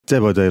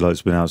Dead by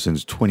Daylight's been out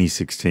since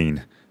 2016,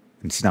 and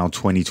it's now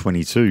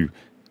 2022,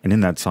 and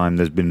in that time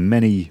there's been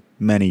many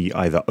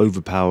either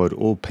overpowered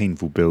or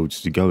painful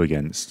builds to go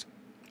against.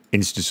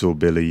 Instasaw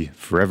Billy,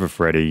 Forever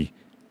Freddy,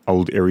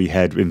 Old Eerie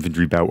Head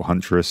Infantry Belt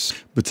Huntress,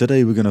 but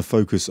today we're going to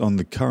focus on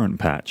the current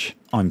patch.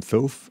 I'm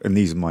Filth, and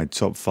these are my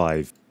top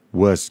 5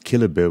 worst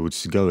killer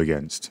builds to go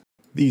against.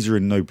 These are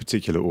in no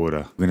particular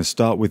order. We're going to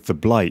start with the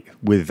Blight,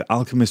 with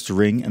Alchemist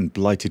Ring and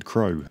Blighted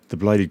Crow. The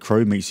Blighted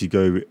Crow makes you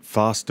go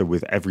faster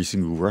with every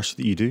single rush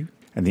that you do,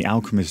 and the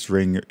Alchemist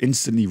Ring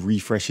instantly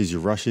refreshes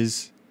your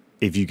rushes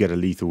if you get a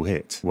lethal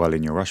hit while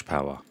in your rush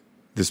power.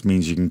 This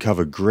means you can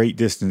cover great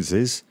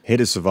distances, hit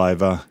a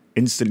survivor,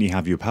 instantly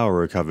have your power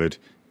recovered,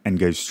 and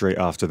go straight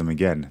after them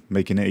again,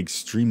 making it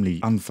extremely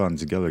unfun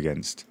to go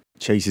against.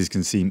 Chases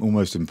can seem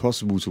almost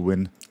impossible to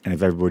win, and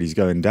if everybody's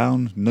going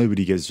down,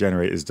 nobody gets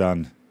generators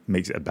done,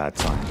 makes it a bad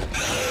time.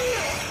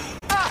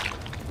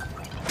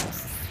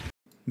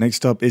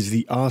 Next up is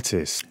the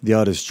Artist. The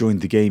Artist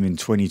joined the game in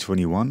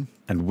 2021,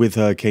 and with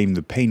her came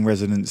the Pain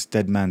Resonance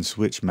Deadman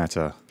Switch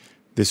meta.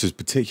 This was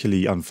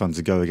particularly unfun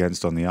to go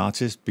against on the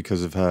Artist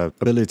because of her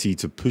ability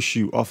to push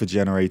you off a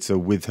generator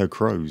with her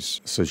crows.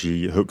 So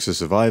she hooks a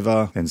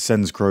survivor, then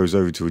sends crows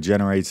over to a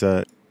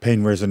generator.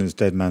 Pain Resonance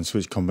Deadman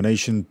Switch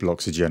combination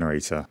blocks a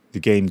generator. The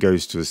game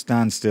goes to a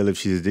standstill if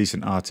she's a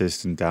decent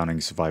artist and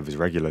downing survivors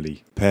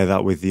regularly. Pair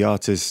that with the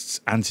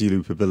Artist's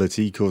anti-loop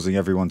ability causing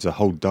everyone to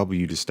hold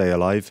W to stay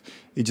alive,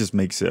 it just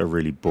makes it a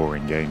really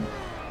boring game.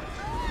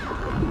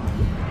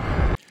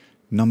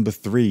 Number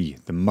 3,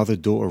 the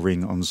Mother-Daughter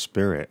Ring on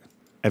Spirit.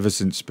 Ever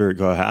since Spirit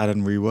got her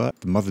add-on rework,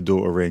 the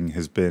Mother-Daughter Ring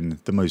has been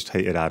the most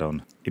hated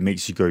add-on. It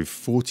makes you go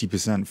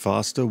 40%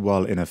 faster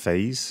while in a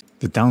phase,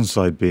 the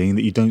downside being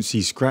that you don't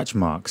see scratch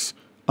marks.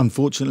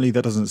 Unfortunately,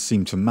 that doesn't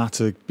seem to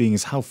matter, being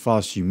as how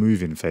fast you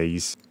move in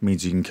phase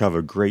means you can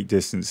cover great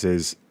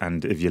distances,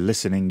 and if you're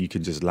listening, you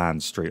can just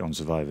land straight on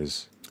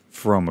survivors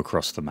from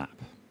across the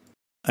map.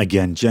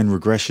 Again, gen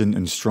regression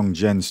and strong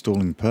gen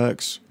stalling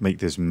perks make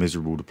this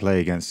miserable to play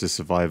against a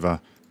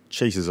survivor.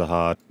 Chases are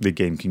hard, the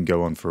game can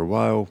go on for a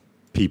while.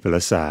 People are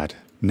sad.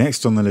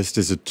 Next on the list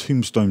is a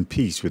Tombstone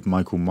piece with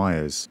Michael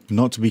Myers,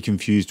 not to be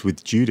confused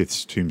with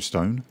Judith's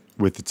Tombstone,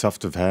 with the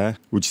tuft of hair,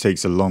 which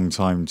takes a long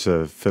time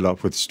to fill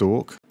up with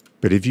stalk.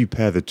 But if you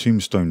pair the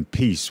Tombstone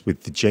piece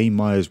with the J.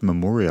 Myers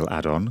Memorial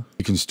add-on,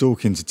 you can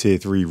stalk into tier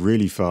 3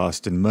 really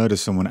fast and murder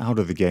someone out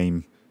of the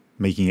game,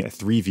 making it a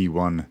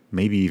 3v1,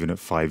 maybe even at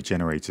 5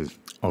 generators.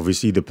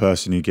 Obviously, the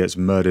person who gets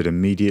murdered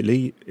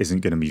immediately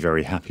isn't going to be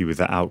very happy with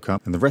that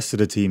outcome, and the rest of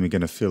the team are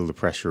going to feel the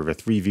pressure of a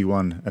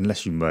 3v1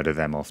 unless you murder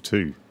them off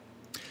too.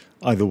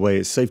 Either way,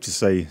 it's safe to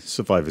say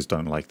survivors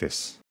don't like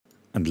this.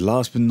 And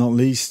last but not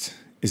least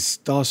is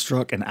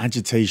Starstruck and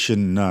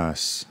Agitation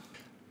Nurse.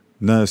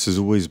 Nurse has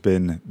always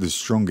been the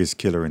strongest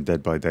killer in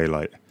Dead by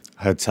Daylight.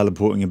 Her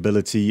teleporting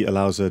ability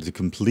allows her to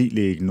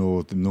completely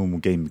ignore the normal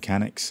game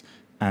mechanics,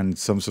 and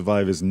some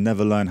survivors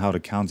never learn how to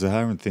counter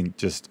her and think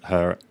just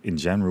her in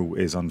general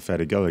is unfair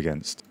to go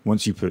against.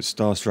 Once you put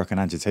Starstruck and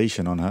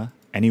Agitation on her,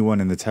 anyone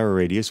in the terror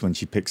radius when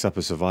she picks up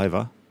a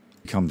survivor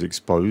becomes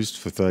exposed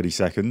for 30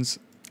 seconds.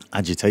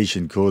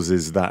 Agitation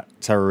causes that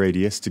terror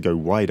radius to go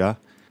wider,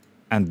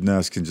 and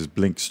Nurse can just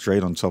blink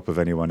straight on top of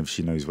anyone if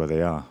she knows where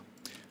they are.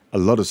 A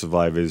lot of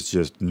survivors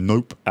just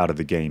nope out of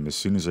the game as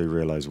soon as they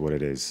realise what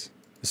it is.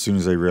 As soon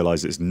as they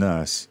realise it's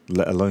Nurse,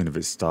 let alone if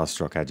it's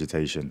Starstruck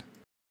Agitation.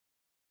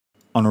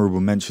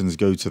 Honourable mentions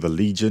go to the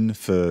Legion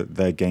for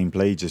their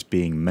gameplay just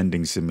being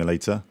Mending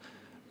Simulator,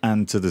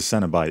 and to the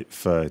Cenobite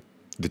for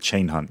the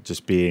Chain Hunt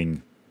just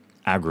being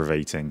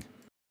aggravating.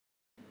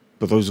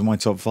 But those are my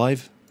top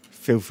 5.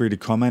 Feel free to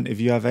comment if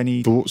you have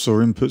any thoughts or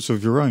inputs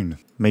of your own.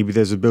 Maybe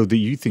there's a build that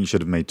you think should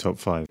have made top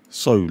 5.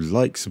 So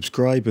like,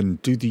 subscribe and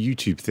do the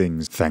YouTube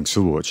things. Thanks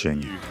for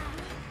watching.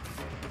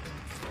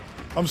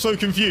 I'm so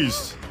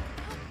confused.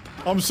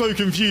 I'm so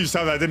confused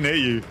how that didn't hit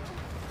you.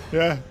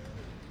 Yeah.